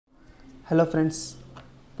Hello friends.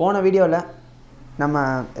 போன வீடியோல நம்ம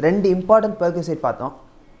ரெண்டு இம்பார்ட்டன்ட் பெர்குசைட் பார்த்தோம்.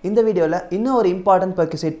 இந்த வீடியோல இன்னும் ஒரு இம்பார்ட்டன்ட்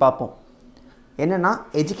பெர்குசைட் பார்ப்போம். என்னன்னா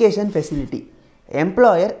education facility.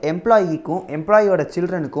 Employer எம்ப்ளாயிக்கும் எம்ப்ளாயியோட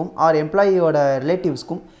சில்ட்ரனுக்கும் R எம்ப்ளாயியோட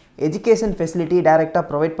ரிலேட்டிவ்ஸ்க்கும் education facility டைரக்டாக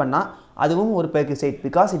ப்ரொவைட் பண்ணால் அதுவும் ஒரு பெர்குசைட்.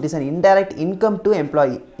 Because it is an indirect income to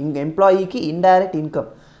employee. இங்கே எம்ப்ளாயிக்கு இன்டைரக்ட் இன்கம்,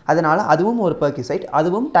 அதனால் அதுவும் ஒரு பெர்குசைட்,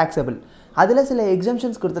 அதுவும் டாக்ஸபிள். அதில் சில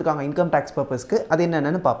எக்ஸம்ஷன்ஸ் கொடுத்துருக்காங்க இன்கம் டேக்ஸ் பர்பஸ்க்கு. அது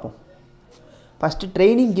என்னென்னு பார்ப்போம். First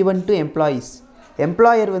training given to employees.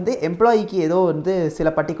 Employer எம்ப்ளாயிக்கு ஏதோ சில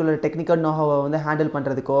பர்டிகுலர் டெக்னிக்கல் நோஹவை ஹேண்டில்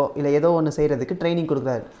பண்ணுறதுக்கோ இல்லை ஏதோ ஒன்று செய்கிறதுக்கு ட்ரைனிங்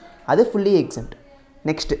கொடுக்குறாரு. அது fully exempt.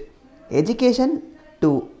 Next education to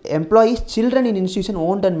employees children in institution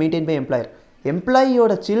won't and maintain by employer.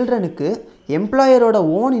 எம்ப்ளாயியோட சில்ட்ரனுக்கு எம்ப்ளாயரோட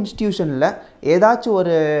own இன்ஸ்டியூஷனில் ஏதாச்சும்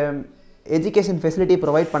ஒரு எஜுகேஷன் ஃபெசிலிட்டி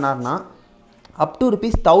ப்ரொவைட் பண்ணார்னா அப் டு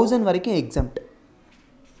 ₹1000 வரைக்கும் exempt.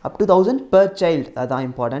 Up to 1000 per child, அதுதான்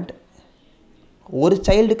இம்பார்ட்டண்ட். ஒரு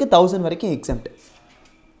சைல்டுக்கு 1000 வரைக்கும் எக்ஸம்ட்.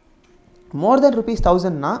 மோர் தென்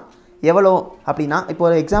 ₹1000னா எவ்வளோ அப்படின்னா, இப்போ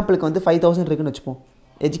ஒரு எக்ஸாம்பிளுக்கு 5000 இருக்குன்னு வச்சுப்போம்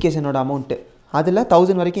எஜுகேஷனோட அமௌண்ட்டு. அதில்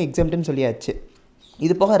 1000 வரைக்கும் எக்ஸம்ட்டுன்னு சொல்லியாச்சு.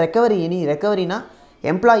 இது போக ரெக்கவரினா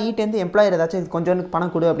எம்ப்ளாயிட்டேருந்து எம்ப்ளாயர் ஏதாச்சும் கொஞ்சம்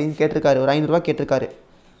பணம் கொடு அப்படின்னு கேட்டிருக்காரு, ஒரு ₹500 கேட்டிருக்காரு,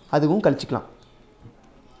 அதுவும் கழிச்சிக்கலாம்.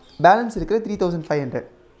 பேலன்ஸ் இருக்கிற 3500.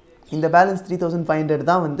 இந்த பேலன்ஸ் 3500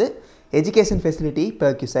 தான் எஜுகேஷன் ஃபெசிலிட்டி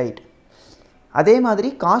பெர்குசைட். அதே மாதிரி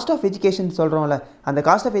காஸ்ட் ஆஃப் எஜுகேஷன் சொல்கிறோம்ல, அந்த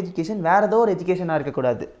காஸ்ட் ஆஃப் எஜுகேஷன் வேறு ஏதோ ஒரு எஜுகேஷனாக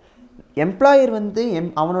இருக்கக்கூடாது. எம்ப்ளாயர்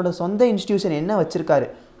அவனோட சொந்த இன்ஸ்டியூஷன் என்ன வச்சுருக்காரு,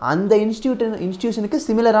 அந்த இன்ஸ்டியூஷனுக்கு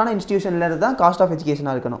சிமிலரான இன்ஸ்டியூஷனில் தான் காஸ்ட் ஆஃப்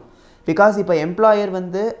எஜுகேஷனாக இருக்கணும். பிகாஸ் இப்போ எம்ப்ளாயர்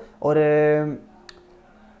ஒரு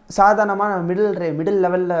சாதாரணமாக மிடில்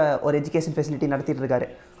லெவலில் ஒரு எஜுகேஷன் ஃபெசிலிட்டி நடத்திட்டு இருக்காரு.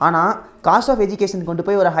 ஆனால் காஸ்ட் ஆஃப் எஜுகேஷன் கொண்டு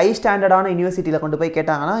போய் ஒரு ஹை ஸ்டாண்டர்டான யூனிவர்சிட்டியில் கொண்டு போய்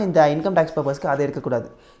கேட்டாங்கன்னா இந்த இன்கம் டேக்ஸ் பர்பஸ்க்கு அது இருக்கக்கூடாது.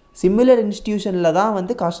 சிமிலர் இன்ஸ்டியூஷனில் தான்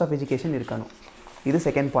காஸ்ட் ஆஃப் எஜுகேஷன் இருக்கணும். இது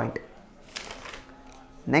second point.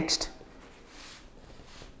 Next,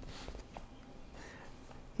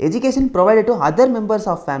 education provided to other members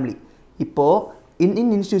of family. இப்போது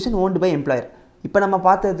இன் இன்ஸ்டியூஷன் ஓன்டு பை எம்ப்ளாயர். இப்போ நம்ம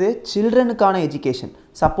பார்த்தது சில்ட்ரனுக்கான எஜுகேஷன்.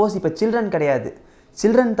 சப்போஸ் இப்போ சில்ட்ரன் கிடையாது,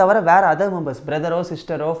 சில்ட்ரன் தவிர வேறு அதர் மெம்பர்ஸ், பிரதரோ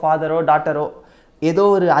சிஸ்டரோ ஃபாதரோ டாட்டரோ ஏதோ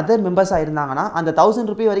ஒரு அதர் மெம்பர்ஸாக இருந்தாங்கன்னா அந்த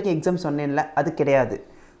 ₹1000 வரைக்கும் எக்ஸாம் சொன்னேன்ல, அது கிடையாது.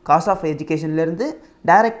 காஸ்ட் ஆஃப் எஜுகேஷன்லேருந்து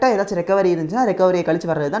டைரெக்டாக ஏதாச்சும் ரெக்கவரி இருந்துச்சுன்னா ரெக்கவரியை கழிச்சு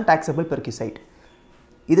வர்றது தான் டாக்ஸபிள் பெர்குசைட்.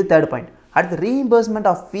 இது தேர்ட் பாயிண்ட். அடுத்து ரீஇம்பர்ஸ்மெண்ட்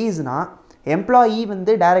ஆஃப் ஃபீஸ்னால் எம்ப்ளாயி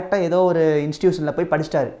டைரெக்டாக ஏதோ ஒரு இன்ஸ்டியூஷனில் போய்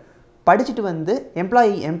படிச்சுட்டு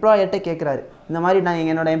எம்ப்ளாயர்கிட்ட கேட்குறாரு, இந்த மாதிரி நான்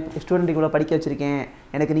என்னோட ஸ்டூடெண்ட்டுக்கு இவ்வளோ படிக்க வச்சுருக்கேன்,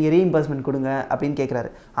 எனக்கு நீங்கள் ரீஇம்பர்ஸ்மெண்ட் கொடுங்க அப்படின்னு கேட்குறாரு.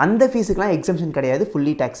 அந்த ஃபீஸுக்கெலாம் எக்ஸம்ஷன் கிடையாது,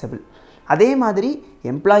 ஃபுல்லி டாக்ஸபிள். அதே மாதிரி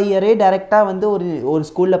எம்ப்ளாயரே டைரெக்டாக ஒரு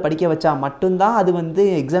ஸ்கூலில் படிக்க வச்சா மட்டும்தான் அது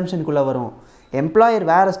எக்ஸம்ஷனுக்குள்ளே வரும். எம்ப்ளாயர்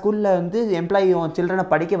வேறு ஸ்கூலில் எம்ப்ளாயி சில்ட்ரனை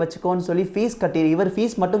படிக்க வச்சுக்கோன்னு சொல்லி ஃபீஸ் கட்டி இவர்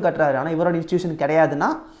ஃபீஸ் மட்டும் கட்டுறாரு, ஆனால் இவரோட இன்ஸ்டியூஷன் கிடையாதுன்னா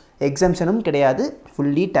எக்ஸம்ஷனும் கிடையாது,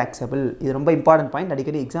 ஃபுல்லி டாக்ஸபிள். இது ரொம்ப இம்பார்ட்டன்ட் பாயிண்ட்,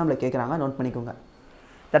 அடிக்கடி எக்ஸாமில் கேட்குறாங்க, நோட் பண்ணிக்கோங்க.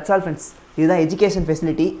 That's all friends. இதுதான் எஜுகேஷன்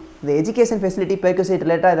ஃபெசிலிட்டி. இந்த எஜுகேஷன் ஃபெசிலிட்டி பெர்குசைட்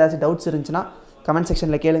ரிலேட்டாக ஏதாச்சும் டவுட்ஸ் இருந்துச்சுன்னா கமெண்ட்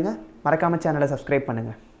செக்ஷனில் கேளுங்க. மறக்காமல் சேனலை சப்ஸ்கிரைப்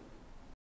பண்ணுங்கள்.